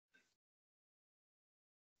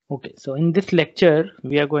Okay, so in this lecture,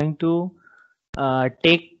 we are going to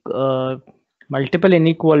take multiple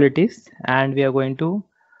inequalities and we are going to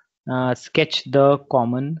sketch the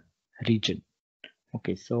common region.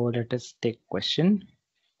 Okay, so let us take question.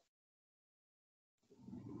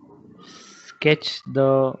 Sketch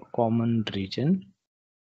the common region.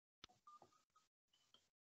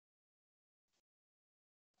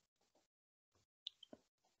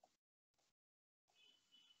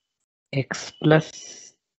 X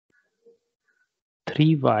plus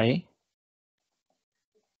 3y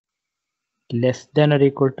less than or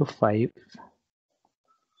equal to 5.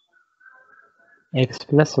 X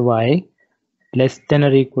plus y less than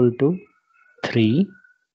or equal to 3.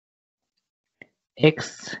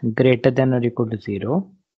 X greater than or equal to 0.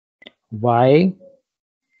 Y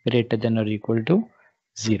greater than or equal to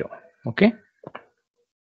 0. Okay,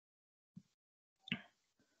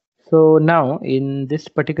 so now in this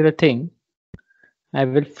particular thing, I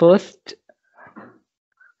will first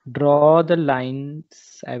draw the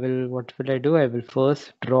lines. What will I do? I will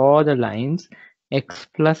first draw the lines x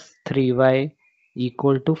plus 3y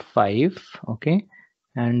equal to 5. Okay,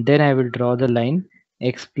 and then I will draw the line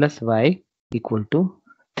x plus y equal to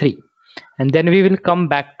 3, and then we will come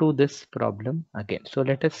back to this problem again. So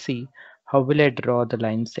let us see how will I draw the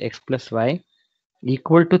lines x plus y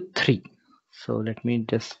equal to 3. So let me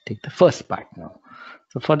just take the first part now.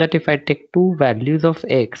 So for that, if I take two values of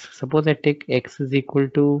x, suppose I take x is equal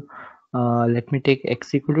to let me take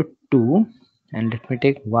x equal to 2 and let me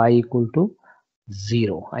take y equal to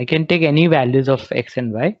 0. I can take any values of x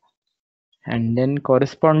and y, and then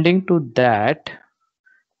corresponding to that,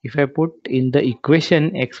 if I put in the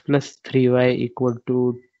equation x plus 3y equal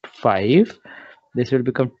to 5, this will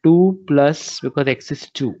become 2 plus, because x is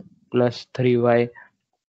 2, plus 3y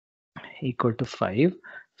equal to 5.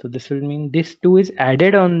 So this will mean this 2 is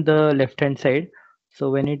added on the left hand side. So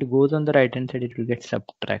when it goes on the right hand side, it will get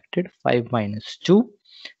subtracted. 5 minus 2.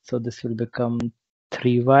 So this will become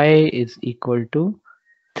 3y is equal to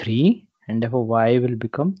 3, and therefore y will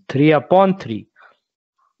become 3 upon 3.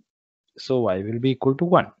 So y will be equal to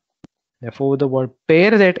 1. Therefore the word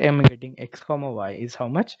pair that I'm getting, x comma y, is how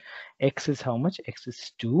much? X is how much? X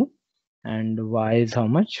is 2, and y is how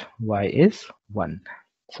much? Y is 1.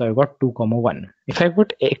 So I got 2 comma 1. If I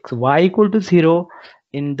put x y equal to 0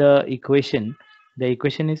 in the equation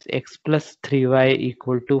is x plus 3y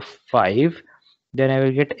equal to 5. Then I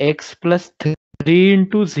will get x plus 3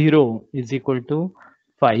 into 0 is equal to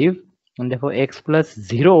 5, and therefore x plus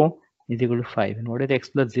 0 is equal to 5. And what is x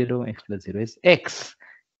plus 0? X plus 0 is x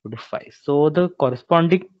equal to 5. So the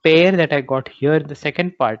corresponding pair that I got here in the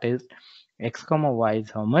second part is x comma y is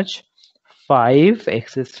how much? 5.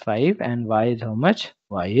 X is 5 and y is how much?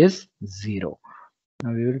 Y is 0.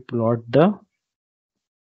 Now we will plot the,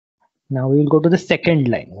 now we will go to the second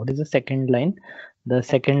line. What is the second line? The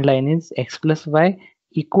second line is x plus y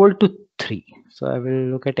equal to 3. So I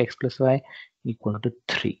will look at x plus y equal to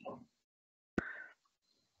 3.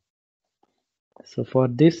 So for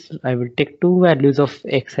this, I will take two values of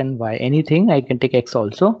x and y. Anything, I can take x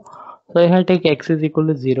also. So if I take x is equal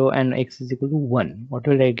to 0 and x is equal to 1, what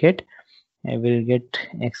will I get? I will get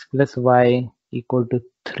x plus y equal to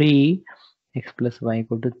 3. X plus y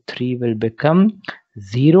equal to 3 will become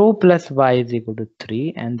 0 plus y is equal to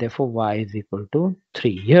 3, and therefore y is equal to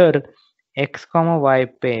 3. Here x comma y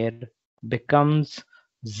pair becomes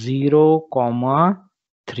 0 comma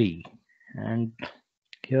 3, and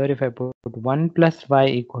here if I put 1 plus y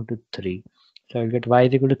equal to 3, so I'll get y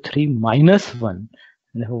is equal to 3 minus 1,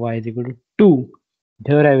 and therefore y is equal to 2.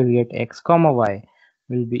 Here I will get x comma y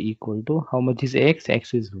will be equal to, how much is x?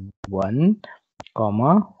 X is 1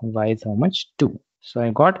 comma y is how much? 2. So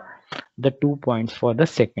I got the 2 points for the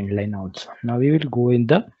second line also. Now we will go in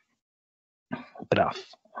the graph.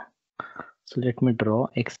 So let me draw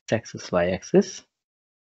x axis, y axis.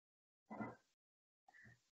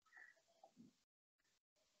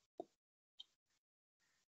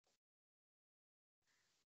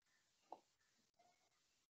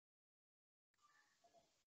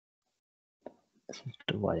 This is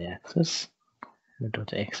the y axis. We draw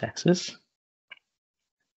the x axis.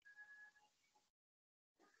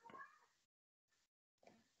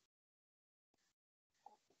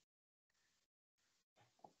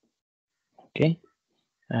 Okay,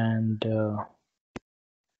 and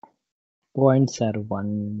points are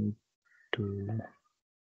 1, 2,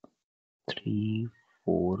 3,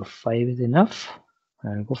 4, 5 is enough.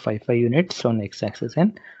 I'll go 5 units on x axis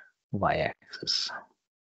and y axis.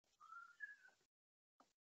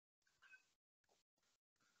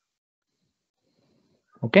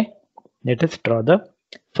 Okay, let us draw the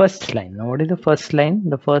first line. Now what is the first line?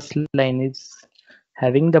 The first line is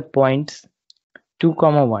having the points 2,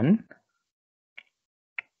 1.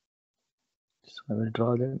 So I will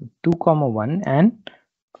draw the 2, 1 and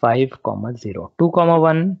 5, 0. 2,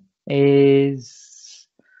 1 is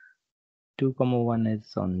 2, 1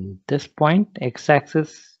 is on this point,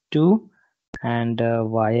 x-axis 2 and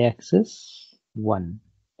y-axis 1.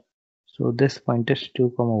 So this point is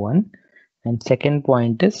 2, 1 and second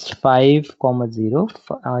point is 5, 0.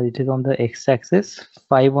 It is on the x-axis,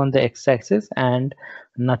 5 on the x-axis and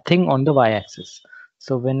nothing on the y-axis.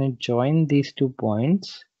 So when I join these 2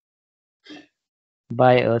 points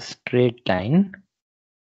by a straight line,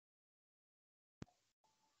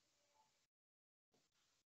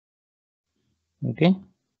 okay,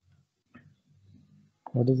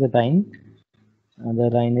 what is the line? The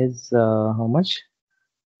line is how much?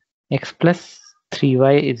 X plus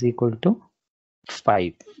 3y is equal to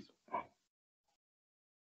 5.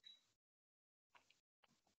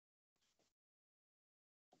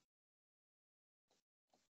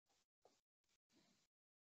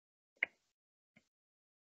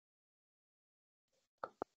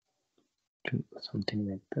 Something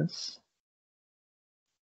like this.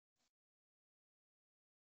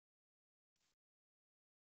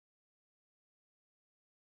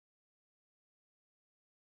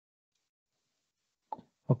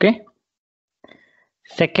 Okay.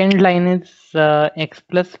 Second line is x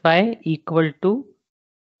plus y equal to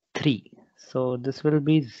 3. So this will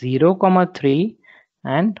be 0, 3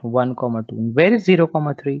 and 1, 2. Where is 0,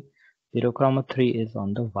 3? 0, 3 is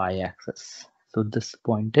on the y-axis. So this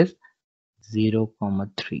point is 0,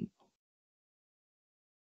 3.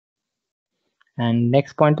 And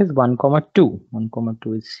next point is 1, 2. 1,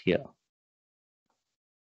 2 is here.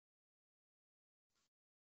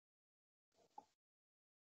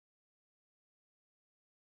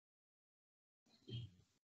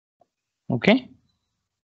 Okay.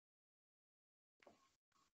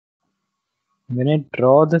 When I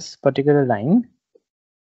draw this particular line,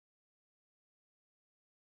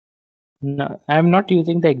 no, I'm not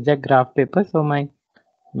using the exact graph paper, so my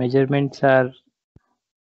measurements are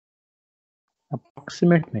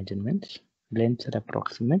approximate measurements. Lengths are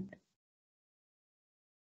approximate.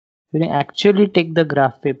 When you actually take the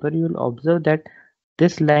graph paper, you will observe that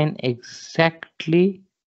this line exactly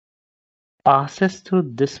passes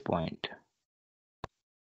through this point.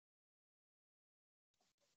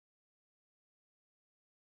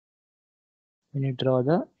 When you draw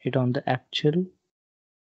it on the actual,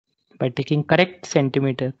 by taking correct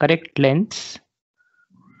centimeter, correct lengths,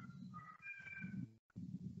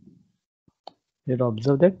 you'll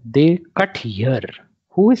observe that they cut here.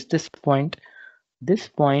 Who is this point? This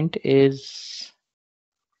point is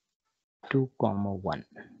 2, 1.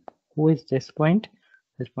 Who is this point?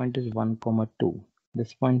 This point is 1, 2.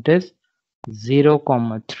 This point is 0,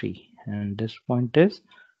 3. And this point is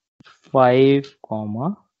 5,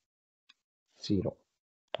 0.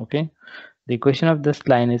 Okay. The equation of this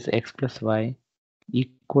line is x plus y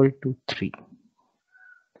equal to 3.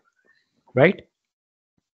 Right?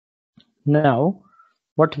 Now,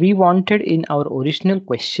 what we wanted in our original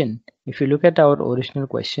question, if you look at our original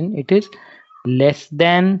question, it is less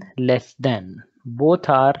than, both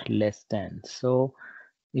are less than. So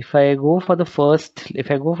if I go for the first,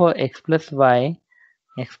 if I go for x plus y,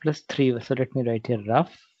 x plus 3, so let me write here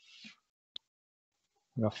rough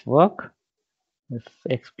work. If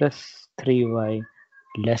x plus 3y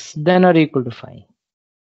less than or equal to 5,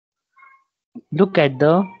 look at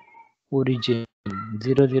the origin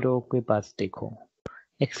 0, 0 के पास देखो,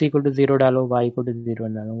 x equal to 0 डालो, y equal to 0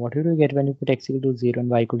 डालो. What do you get when you put x equal to 0 and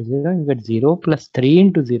y equal to 0? You get 0 plus 3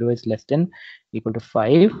 into 0 is less than equal to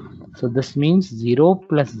 5. So this means 0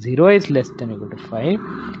 plus 0 is less than equal to 5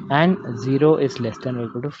 and 0 is less than or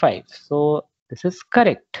equal to 5. So this is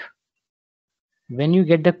correct. When you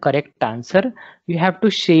get the correct answer, you have to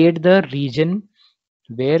shade the region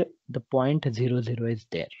where the point 0, 0 is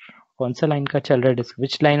there. कौन सा line का चल रहा है?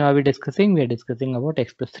 Which line are we discussing? We are discussing about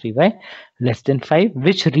x plus 3y less than 5.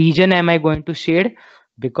 Which region am I going to shade?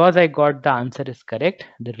 Because I got the answer is correct,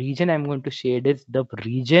 the region I'm going to shade is the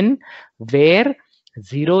region where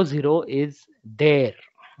 0, 0 is there.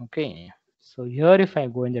 Okay, so here if I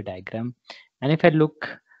go in the diagram and if I look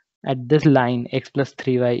at this line x plus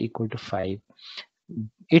 3y equal to 5,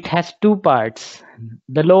 it has two parts,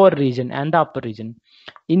 the lower region and the upper region.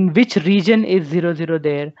 In which region is 0, 0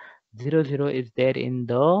 there? 0, 0 is there in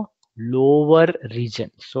the lower region.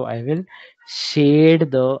 So I will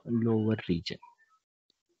shade the lower region.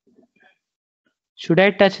 Should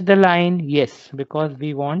I touch the line? Yes, because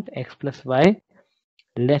we want x plus y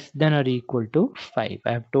less than or equal to 5.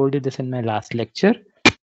 I have told you this in my last lecture.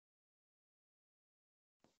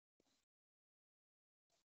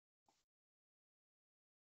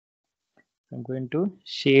 I'm going to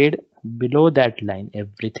shade below that line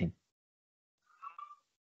everything.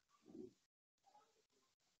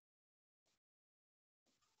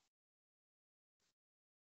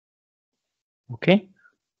 Okay,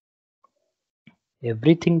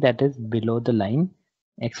 everything that is below the line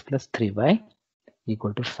x plus 3y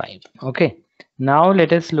equal to 5. Okay, now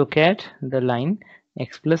let us look at the line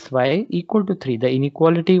x plus y equal to 3. The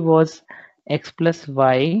inequality was x plus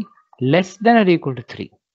y less than or equal to 3.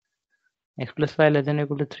 X plus y less than or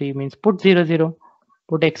equal to 3 means put 0 0,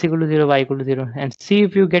 put x equal to 0, y equal to 0, and see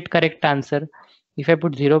if you get correct answer. If I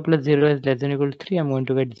put 0 plus 0 is less than or equal to 3, I'm going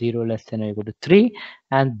to get 0 less than or equal to 3,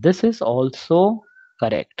 and this is also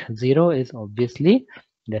correct. 0 is obviously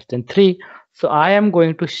less than 3. So I am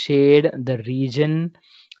going to shade the region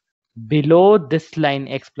below this line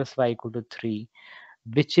x plus y equal to 3,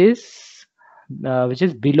 which is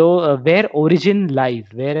below where origin lies,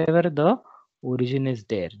 wherever the origin is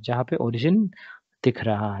there, जहाँ पे origin दिख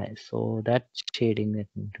रहा है. So that shading, let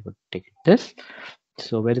me take this.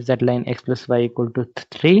 So where is that line x plus y equal to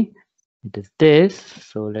 3? It is this.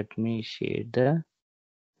 So let me shade the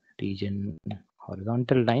region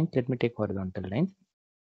horizontal lines. Let me take horizontal lines.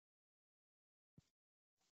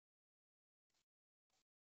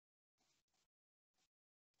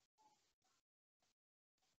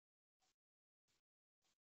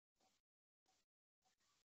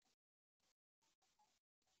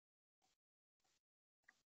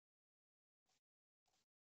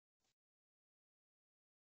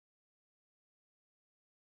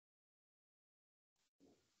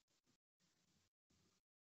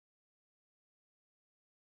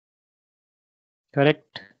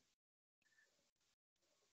 Correct.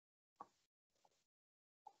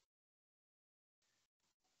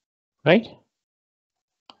 Right?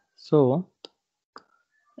 So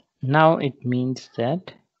now it means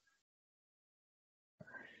that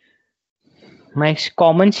my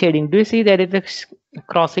common shading, do you see there is a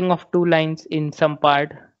crossing of two lines in some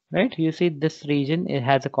part, right? You see this region, it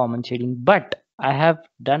has a common shading, but I have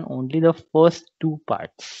done only the first two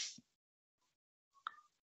parts.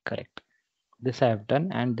 Correct. This I have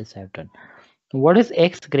done and this I have done. What is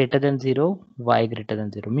x greater than 0, y greater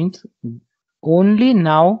than 0 means only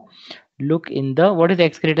now look in the what is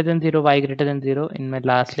x greater than 0, y greater than 0. In my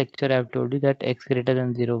last lecture I have told you that x greater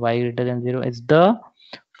than 0, y greater than 0 is the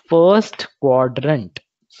first quadrant.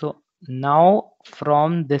 So now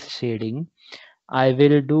from this shading I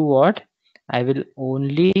will do what? I will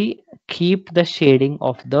only keep the shading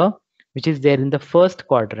of the which is there in the first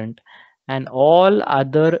quadrant, and all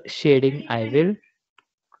other shading I will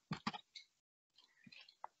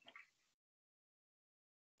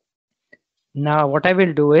now what I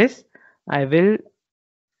will do is I will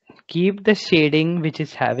keep the shading which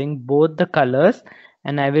is having both the colors,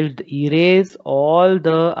 and I will erase all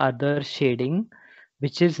the other shading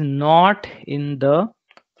which is not in the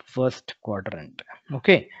first quadrant.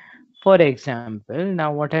 Okay, for example,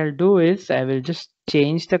 now what I'll do is I will just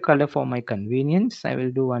change the color for my convenience. I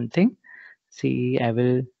will do one thing. See,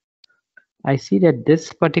 I see that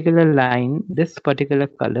this particular line, this particular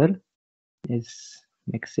color is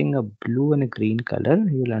mixing a blue and a green color.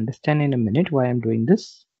 You will understand in a minute why I'm doing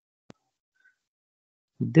this.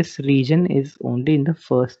 This region is only in the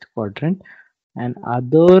first quadrant, and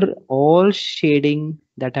other all shading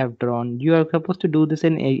that I've drawn, you are supposed to do this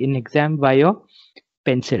in exam by your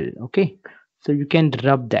pencil. Okay, so you can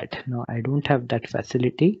rub that. Now I don't have that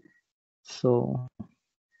facility, so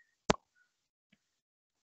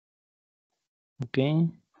okay,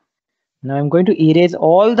 now I'm going to erase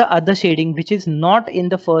all the other shading which is not in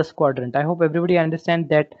the first quadrant. I hope everybody understands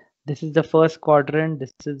that this is the first quadrant,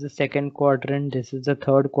 this is the second quadrant, this is the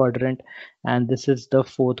third quadrant, and this is the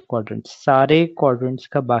fourth quadrant. सारे quadrants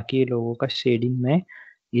का बाकी लोगों का shading मैं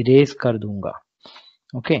erase कर दूंगा.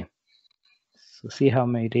 Okay, so see how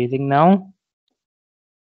I'm erasing now.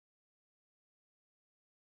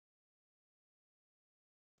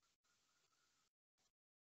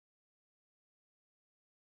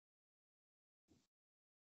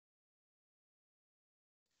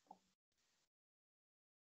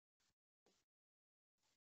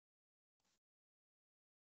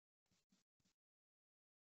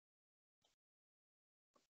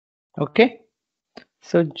 Okay,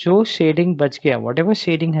 so जो shading बच गया, whatever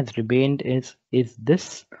shading has remained is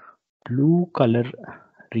this blue color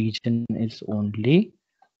region is only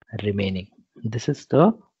remaining. This is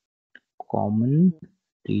the common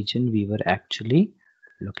region we were actually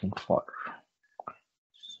looking for.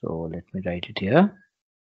 So let me write it here.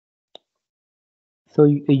 So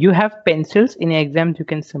you have pencils in exams, you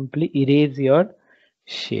can simply erase your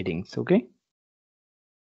shadings. Okay,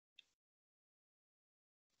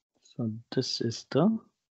 So this is the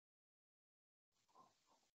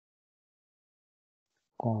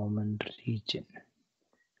common region.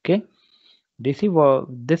 Okay, do you see what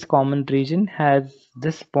this common region has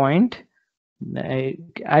this point? I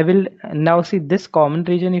will now see this common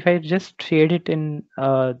region. If I just shade it in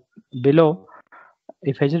below,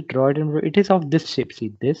 if I just draw it in, it is of this shape.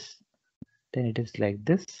 See this, then it is like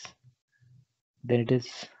this, then it is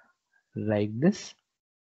like this,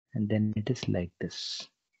 and then it is like this.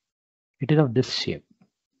 It is of this shape.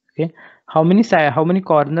 Okay, how many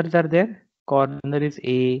corners are there? Corner is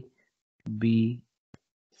A, B,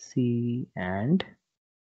 C, and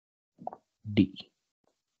D.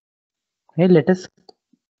 Okay, let us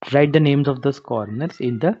write the names of those corners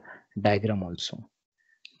in the diagram also.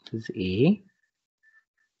 This is A,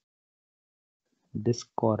 this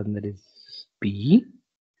corner is B,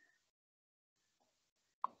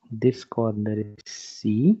 this corner is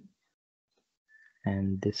C,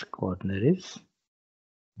 and this corner is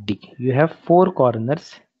D. You have 4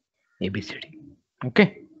 corners A, B, C, D.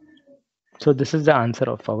 Okay, so this is the answer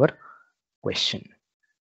of our question.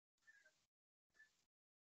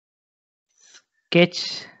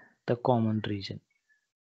 Sketch the common region.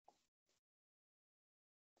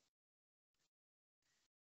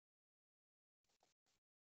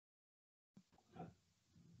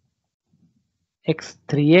 X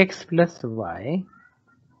 3x plus y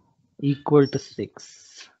equal to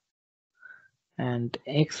 6 and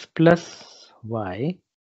x plus y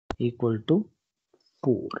equal to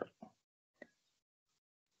 4.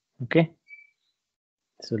 Okay,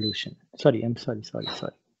 solution. Sorry, I'm sorry.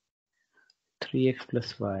 3x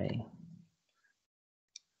plus y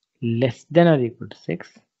less than or equal to 6,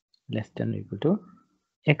 less than or equal to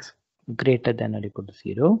x greater than or equal to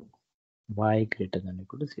 0, y greater than or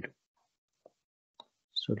equal to 0.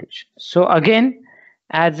 Solution. So again,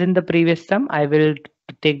 as in the previous sum, I will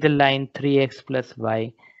take the line 3x plus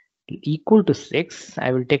y equal to 6.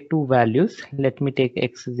 I will take two values. Let me take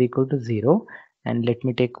x is equal to 0 and let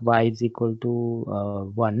me take y is equal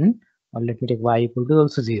to 1, or let me take y equal to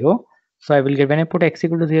also 0. So I will get, when I put x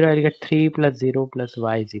equal to 0, I will get 3 plus 0 plus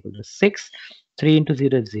y is equal to 6. 3 into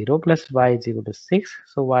 0 is 0 plus y is equal to 6.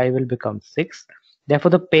 So y will become 6.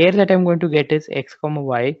 Therefore, the pair that I'm going to get is x comma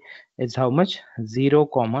y is how much? 0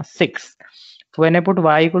 comma 6. So when I put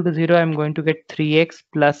y equal to 0, I'm going to get 3x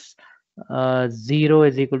plus 0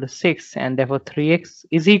 is equal to 6, and therefore 3x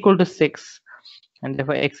is equal to 6, and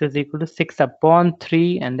therefore x is equal to 6 upon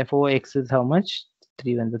 3, and therefore x is how much?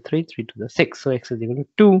 3 1 the 3, 3 to the 6, so x is equal to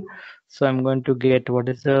 2. So I'm going to get, what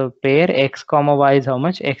is the pair? X comma y is how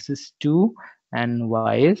much? X is 2 and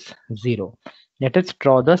y is 0. Let us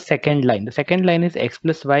draw the second line. The second line is x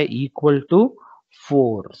plus y equal to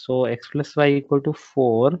 4. So x plus y equal to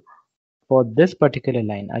 4 for this particular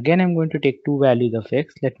line. Again, I'm going to take two values of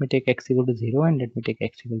x. Let me take x equal to 0 and let me take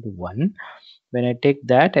x equal to 1. When I take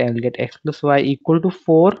that, I will get x plus y equal to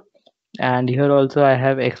 4, and here also I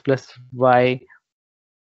have x plus y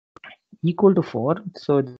equal to 4.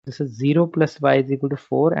 So this is 0 plus y is equal to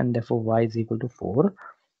 4, and therefore y is equal to 4.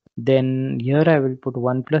 Then here I will put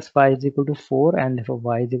 1 plus y is equal to 4, and therefore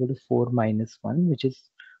y is equal to 4 minus 1, which is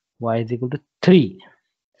y is equal to 3.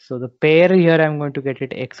 So the pair here I'm going to get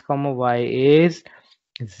it x comma y is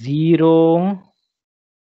 0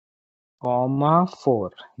 comma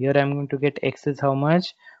 4. Here I'm going to get x is how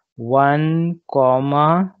much? 1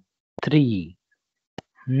 comma 3.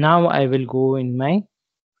 Now I will go in my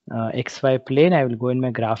xy plane. I will go in my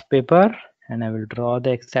graph paper and I will draw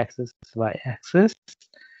the x-axis, y-axis.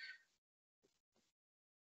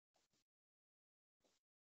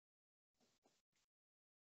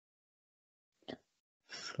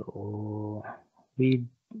 So we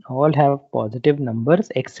all have positive numbers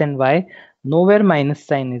x and y. Nowhere minus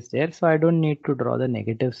sign is there, so I don't need to draw the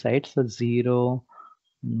negative side. So 0,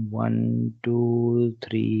 1, 2,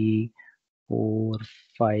 3, 4,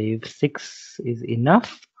 5, 6 is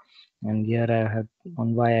enough. And here I have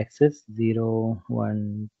on y-axis 0,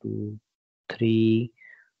 1, 2, 3,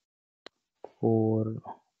 4,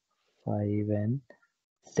 5, and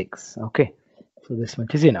 6. Okay, so this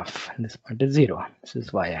much is enough. This point is 0. This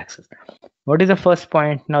is y-axis. What is the first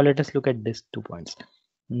point? Now let us look at these 2 points.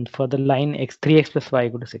 And for the line x 3x plus y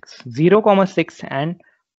equal to 6, 0 comma 6 and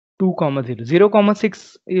 2 comma 0. 0 comma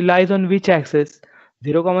 6 lies on which axis?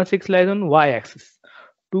 0 comma 6 lies on y-axis.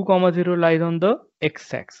 2 comma 0 lies on the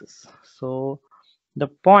x-axis. So the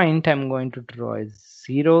point I'm going to draw is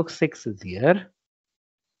 0, 6 is here.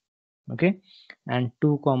 Okay, and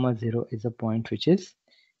 2 comma 0 is a point which is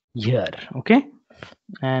here. Okay,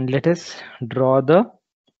 and let us draw the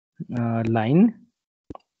line.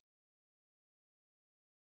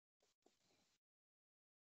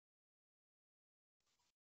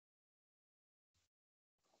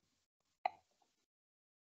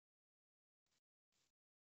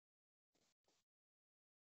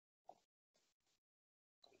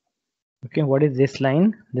 Okay, what is this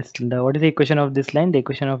line? What is the equation of this line? The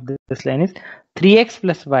equation of this line is 3x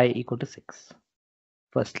plus y equal to 6.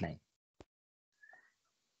 First line.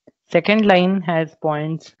 Second line has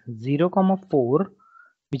points 0, 4,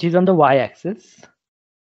 which is on the y-axis,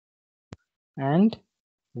 and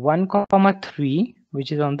 1, 3,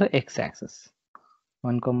 which is on the x-axis.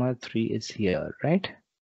 1, 3 is here, right?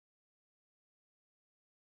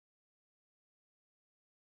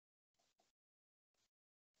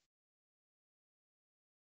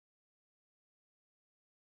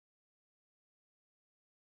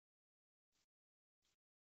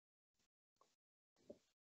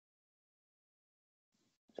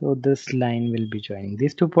 So this line will be joining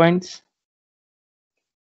these 2 points.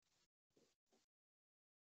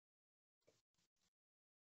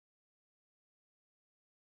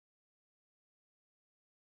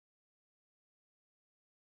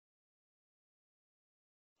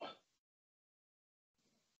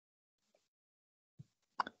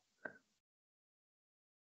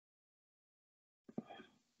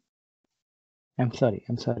 I'm sorry,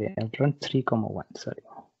 I've drawn 3, 1, sorry.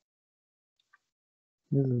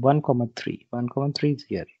 This is 1, 3. 1, 3 is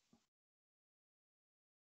here.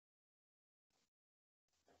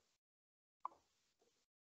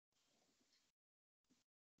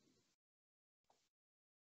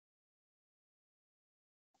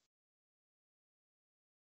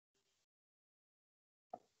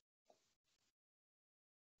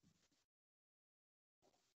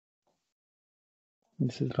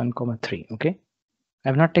 This is 1, 3, okay?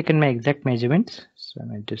 I've not taken my exact measurements, so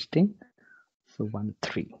I'm adjusting. So 1,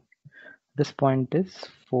 3. This point is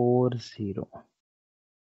 4, 0.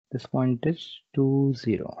 This point is 2,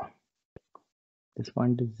 0. This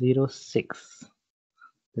point is 0, 6.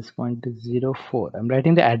 This point is 0, 4. I'm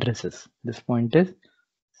writing the addresses. This point is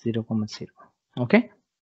 0, 0. Okay?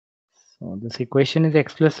 So this equation is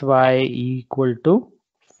x plus y equal to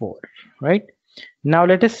 4, right? Now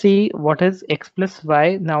let us see what is x plus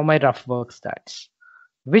y. Now my rough work starts.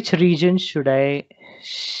 Which region should I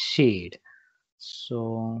shade?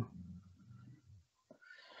 So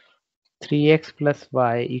 3x plus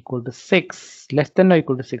y equal to 6, less than or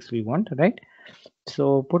equal to 6 we want, right?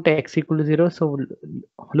 So put x equal to 0. So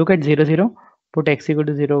look at 0, 0. Put x equal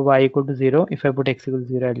to 0, y equal to 0. If I put x equal to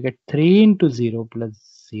 0, I'll get 3 into 0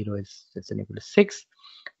 plus 0 is less than or equal to 6.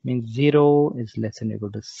 Means 0 is less than or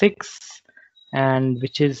equal to 6. And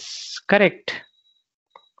which is correct.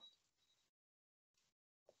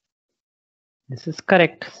 This is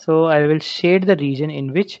correct. So I will shade the region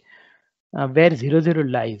in which where 0, 0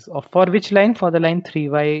 lies, or for which line? For the line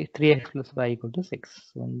 3x plus y equal to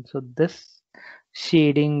 6. So this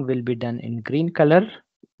shading will be done in green color,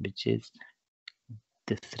 which is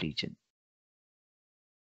this region.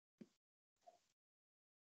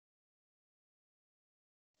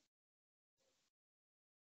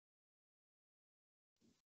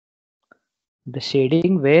 The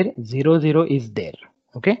shading where 0, 0 is there.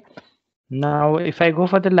 Okay. Now if I go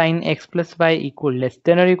for the line x plus y equal less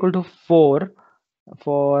than or equal to 4,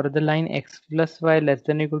 for the line x plus y less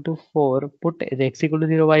than or equal to 4, put x equal to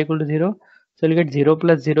 0, y equal to 0. So you get 0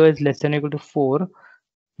 plus 0 is less than or equal to 4,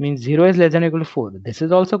 means 0 is less than or equal to 4. This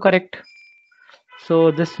is also correct.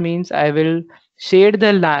 So this means I will shade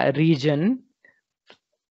the region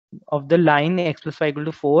of the line x plus y equal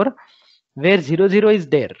to 4 where 0, 0 is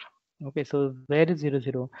there. Okay, so where is 0,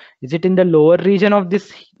 0? Is it in the lower region of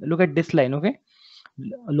this? Look at this line, okay?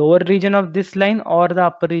 Lower region of this line or the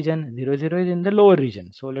upper region? 0, 0 is in the lower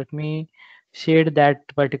region. So let me shade that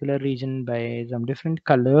particular region by some different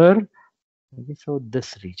color. Okay, so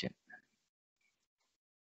this region.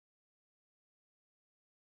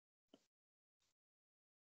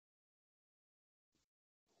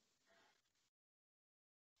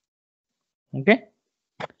 Okay,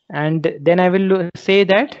 and then I will say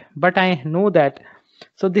that, but I know that.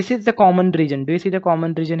 So this is the common region. Do you see the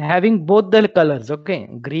common region having both the colors? Okay,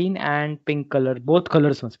 green and pink color, both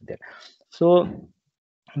colors must be there. So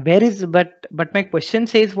where is, but my question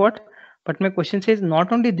says what? But my question says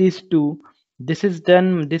not only these two, this is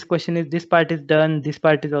done, this question is, this part is done, this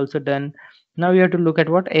part is also done. Now you have to look at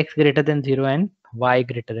what? X greater than 0 and y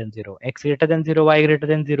greater than 0. X greater than 0, y greater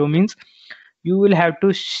than 0 means you will have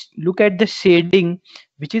to look at the shading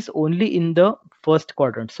which is only in the first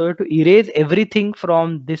quadrant. So you have to erase everything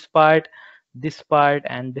from this part,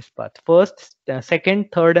 and this part. First,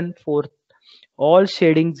 second, third and fourth, all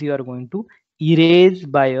shadings you are going to erase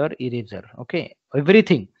by your eraser. Okay,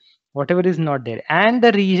 everything, whatever is not there, and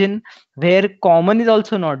the region where common is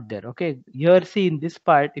also not there. Okay, here see in this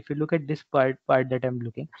part, if you look at this part that I'm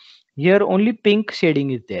looking here, only pink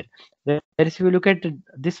shading is there. Whereas if you look at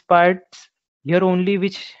this part, Here only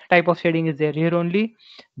which type of shading is there? Here only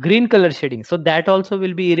green color shading. So that also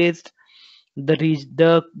will be erased.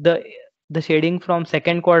 The shading from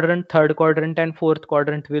second quadrant, third quadrant, and fourth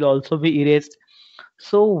quadrant will also be erased.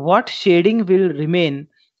 So what shading will remain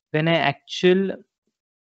when I actually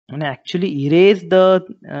erase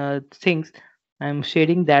the things? I'm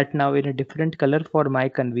shading that now in a different color for my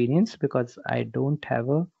convenience, because I don't have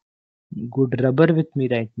a good rubber with me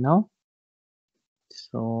right now.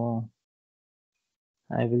 So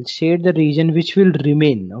I will shade the region which will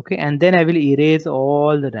remain, okay, and then I will erase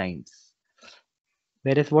all the lines.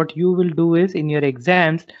 Whereas what you will do is, in your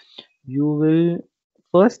exams, you will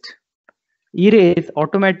first erase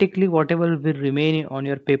automatically. Whatever will remain on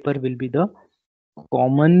your paper will be the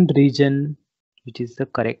common region, which is the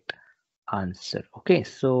correct answer. Okay,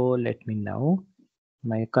 so let me now,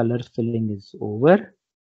 my color filling is over,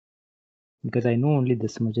 because I know only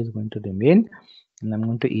this much is going to remain, and I'm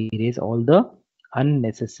going to erase all the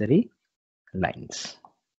unnecessary lines.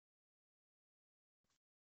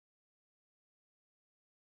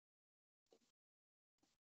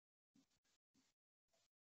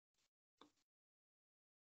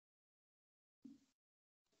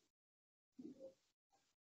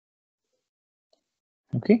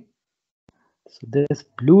 Okay, so this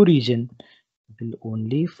blue region will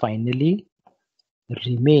only finally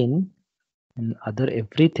remain, and other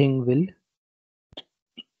everything will,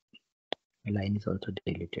 line is also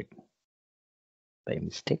deleted by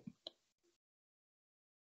mistake.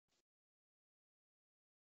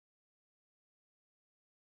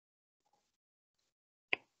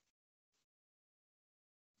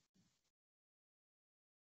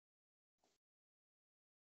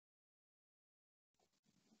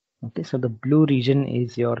 Okay, so the blue region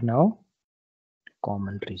is your now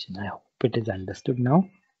common region. I hope it is understood now.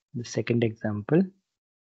 The second example.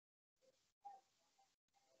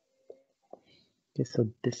 Okay, so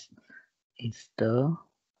this is the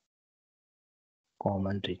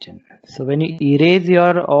common region. So when you erase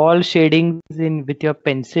your all shadings in with your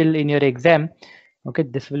pencil in your exam, okay,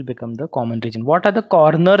 this will become the common region. What are the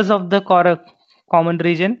corners of the common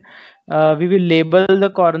region? We will label the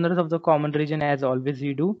corners of the common region as always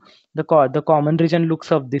we do. The common region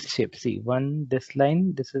looks of this shape. See, one, this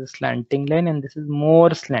line, this is a slanting line, and this is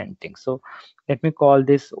more slanting. So let me call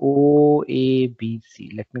this O, A, B,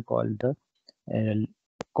 C. Let me call the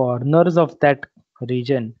corners of that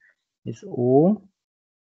region is O.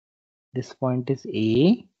 This point is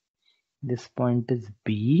A. This point is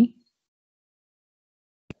B.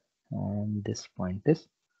 And this point is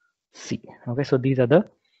C. Okay, so these are the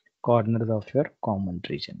corners of your common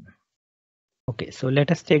region. Okay, so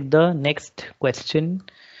let us take the next question.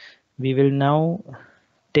 We will now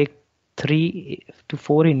take 3 to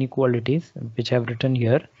 4 inequalities which I have written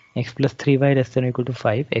here. X plus 3y less than or equal to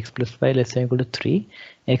 5, x plus y less than or equal to 3,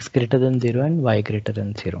 x greater than 0, and y greater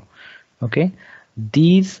than 0. Okay,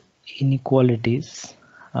 these inequalities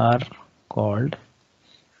are called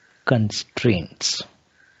constraints.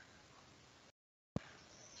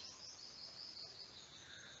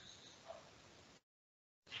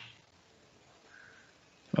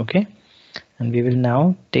 Okay, and we will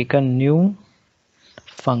now take a new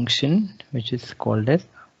function which is called as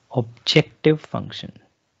objective function.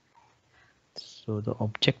 So the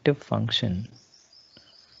objective function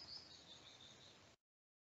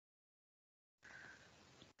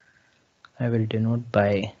I will denote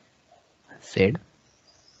by Z,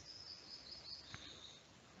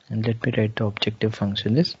 and let me write the objective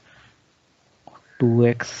function is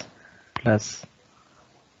 2x plus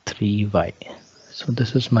 3y. So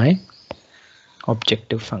this is my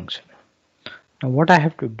objective function. Now what I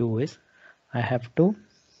have to do is I have to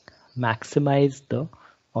maximize the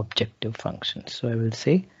objective function. So I will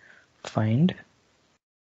say find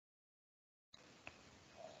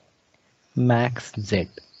max Z.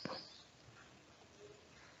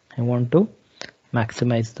 I want to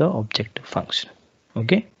maximize the objective function.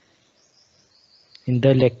 Okay, in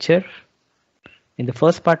the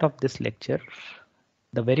first part of this lecture,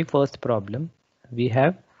 the very first problem, we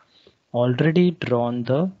have already drawn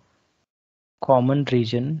the common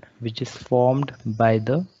region which is formed by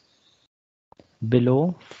the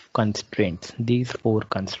below constraints, these 4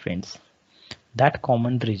 constraints. That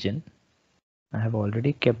common region I have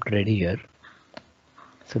already kept ready here.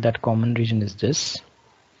 So that common region is this.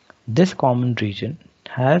 This common region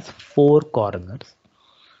has 4 corners.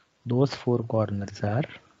 Those 4 corners are,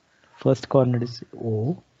 first corner is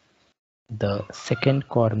O, the second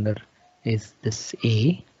corner is this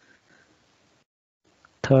A,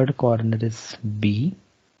 third corner is B,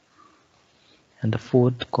 and the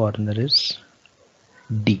fourth corner is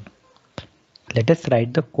D. Let us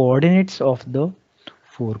write the coordinates of the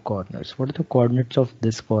four corners. What are the coordinates of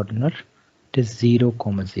this corner? It is 0,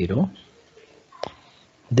 0.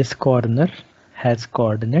 This corner has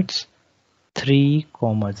coordinates 3,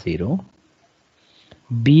 0.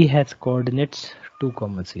 B has coordinates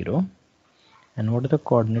 2, 0. And what are the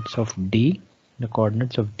coordinates of D? The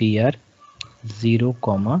coordinates of D are 0,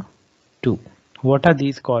 2. What are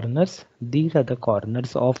these corners? These are the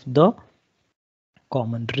corners of the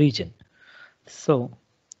common region. So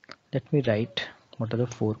let me write what are the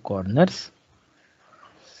four corners.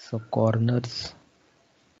 So corners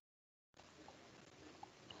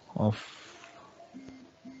of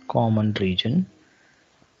common region.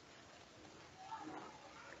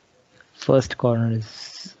 First corner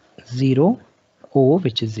is 0, O,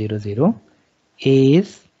 which is 0, 0. A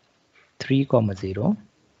is 3, 0.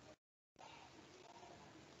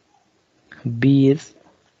 B is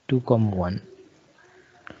 2, 1.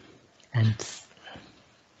 And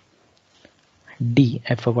D,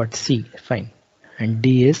 I forgot C, fine. And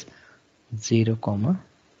D is 0,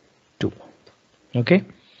 2. Okay.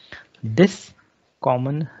 This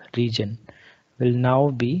common region will now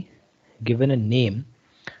be given a name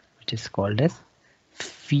which is called as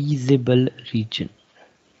feasible region.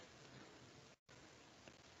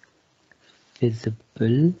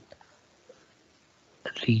 Feasible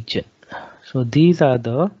region. So these are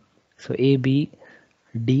so A, B,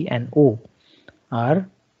 D and O are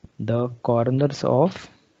the corners of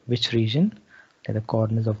which region? They're the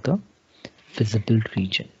corners of the feasible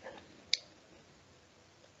region.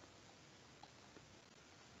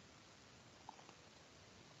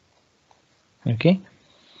 Okay.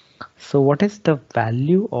 So what is the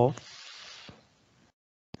value of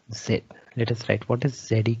Z? Let us write what is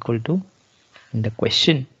Z equal to. In the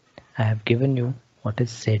question I have given you what is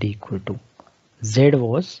Z equal to. Z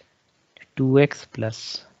was 2x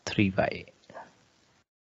plus 3y.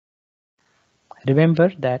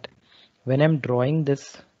 Remember that when I'm drawing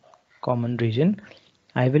this common region,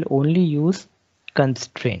 I will only use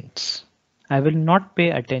constraints. I will not pay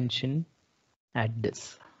attention at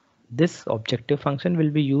this. This objective function will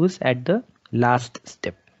be used at the last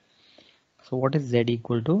step. So what is Z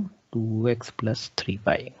equal to? 2x plus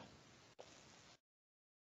 3y.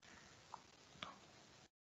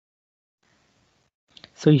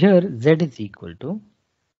 So here Z is equal to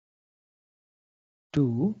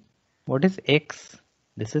 2. What is x?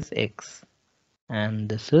 This is x and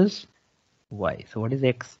this is y. So what is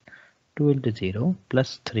x? 2 into 0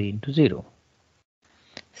 plus 3 into 0.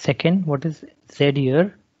 Second, what is Z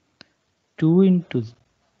here? 2 into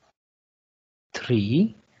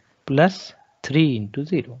 3 plus 3 into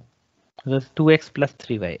 0. So that's 2x plus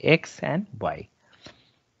 3y, x and y.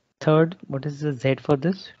 Third, what is the Z for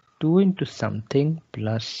this? 2 into something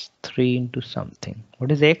plus 3 into something.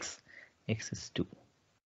 What is x? X is 2.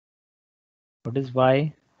 What is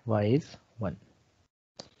y? Y is 1.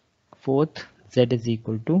 Fourth, Z is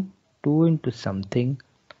equal to 2 into something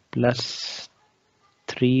plus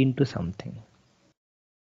 3 into something.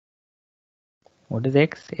 What is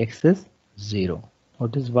x? X is 0.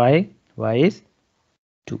 What is y? Y is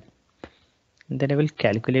 2. And then I will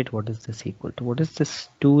calculate what is this equal to. What is this?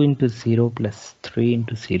 2 into 0 plus 3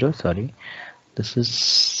 into 0. Sorry. This is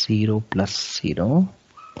 0 plus 0.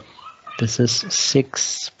 This is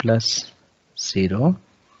 6 plus 0.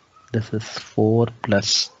 This is 4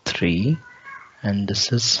 plus 3. And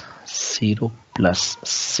this is 0 plus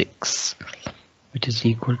 6. Which is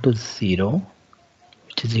equal to 0.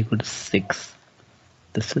 Which is equal to 6.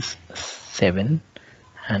 This is 7.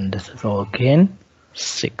 And this is again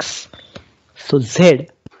 6. So Z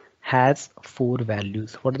has 4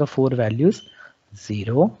 values. What are the 4 values?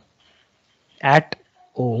 0. At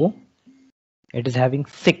O, it is having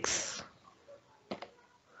 6.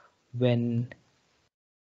 When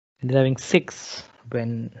it is having 6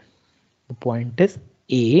 when the point is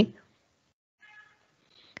A,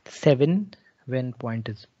 7 when point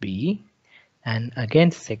is B, and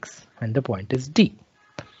again 6 when the point is D.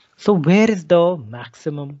 So where is the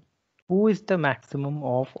maximum? Who is the maximum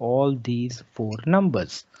of all these 4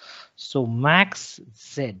 numbers? So max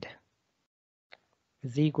Z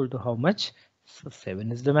is equal to how much? So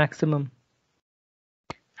 7 is the maximum.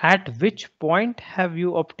 At which point have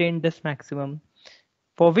you obtained this maximum?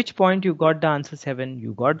 For which point you got the answer 7?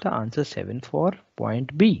 You got the answer 7 for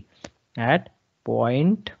point B. At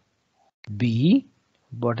point B,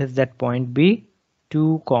 what is that point B?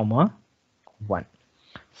 2, 1.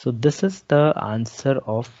 So this is the answer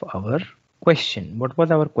of our question. What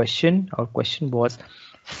was our question? Our question was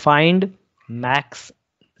find max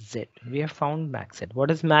Z. We have found max Z. What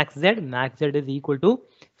is max Z? Max Z is equal to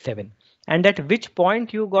 7. And at which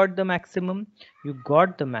point you got the maximum? You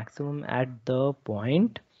got the maximum at the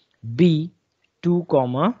point B 2,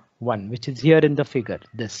 1, which is here in the figure,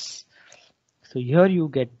 this. So here you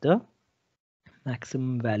get the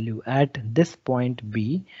maximum value at this point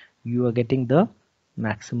B. You are getting the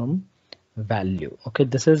maximum value. Okay,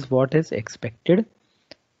 this is what is expected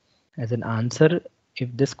as an answer if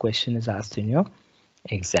this question is asked in your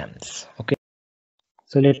exams. Okay,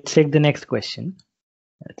 so let's take the next question.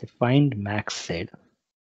 Let's find max Z.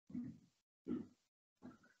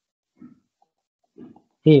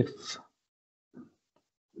 If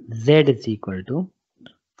Z is equal to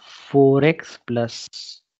 4x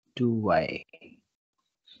plus 2y,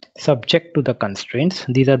 subject to the constraints.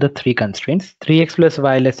 These are the three constraints: 3x plus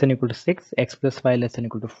y less than or equal to 6, x plus y less than or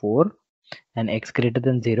equal to 4, and x greater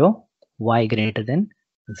than 0, y greater than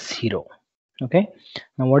 0. Okay,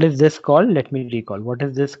 now what is this called? Let me recall. What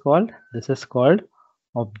is this called? This is called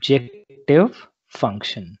objective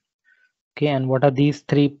function. Okay, and what are these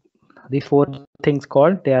four things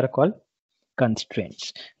called? They are called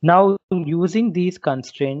constraints. Now using these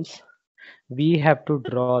constraints, we have to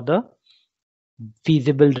draw the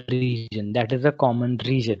feasible region, that is a common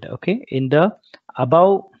region. Okay, in the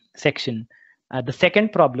above section, the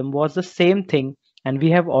second problem was the same thing, and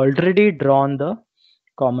we have already drawn the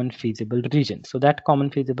common feasible region. So that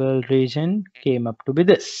common feasible region came up to be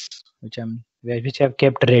this, which I've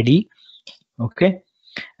kept ready. Okay,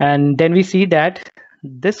 and then we see that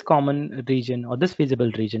this common region or this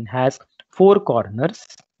feasible region has four corners.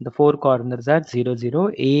 The four corners are 0, 0,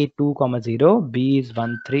 A 2, 0, B is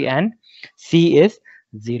 1, 3, and C is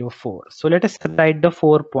 0, 4. So let us write the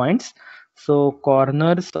 4 points. So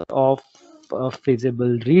corners of a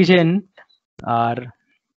feasible region are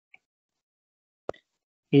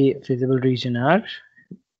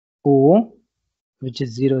O, which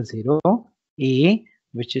is 0, 0, A,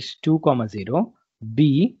 which is 2, 0,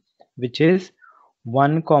 B, which is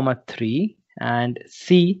 1, 3, and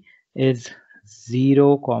C is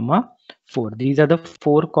 0, 4. These are the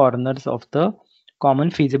four corners of the common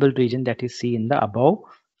feasible region that you see in the above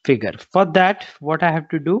figure. For that, what I have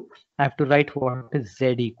to do, I have to write what is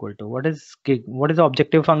Z equal to. What is the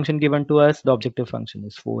objective function given to us? The objective function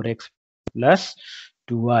is 4x plus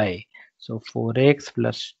 2y. So 4x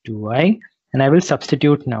plus 2y. And I will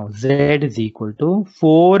substitute now. Z is equal to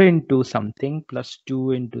 4 into something plus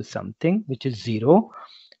 2 into something, which is 0,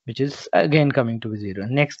 which is again coming to 0.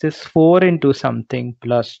 Next is 4 into something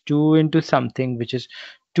plus 2 into something, which is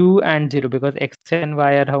 2 and 0, because x and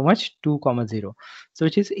y are how much? 2, 0. So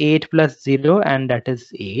which is 8 plus 0, and that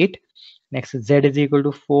is 8. Next is Z is equal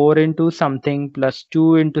to 4 into something plus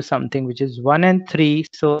 2 into something, which is 1 and 3.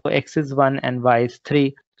 So x is 1 and y is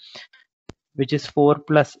 3, which is 4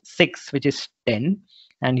 plus 6, which is 10.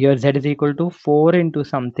 And here Z is equal to 4 into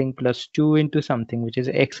something plus 2 into something, which is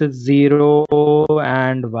x is 0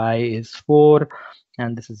 and y is 4.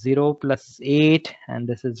 And this is 0 plus 8, and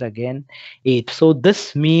this is again 8. So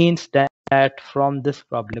this means that from this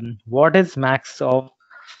problem, what is max of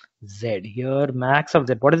Z? Here, max of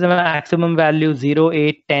Z. What is the maximum value? 0,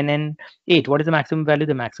 8, 10, and 8. What is the maximum value?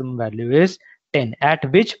 The maximum value is 10. At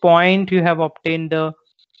which point you have obtained the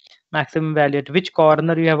maximum value? At which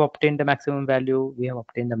corner you have obtained the maximum value? We have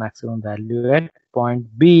obtained the maximum value at point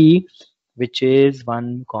B, which is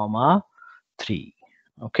 1, 3.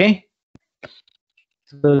 Okay.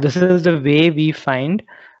 So this is the way we find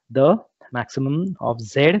the maximum of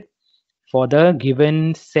Z for the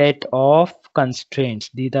given set of constraints.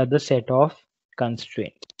 These are the set of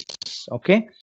constraints. Okay.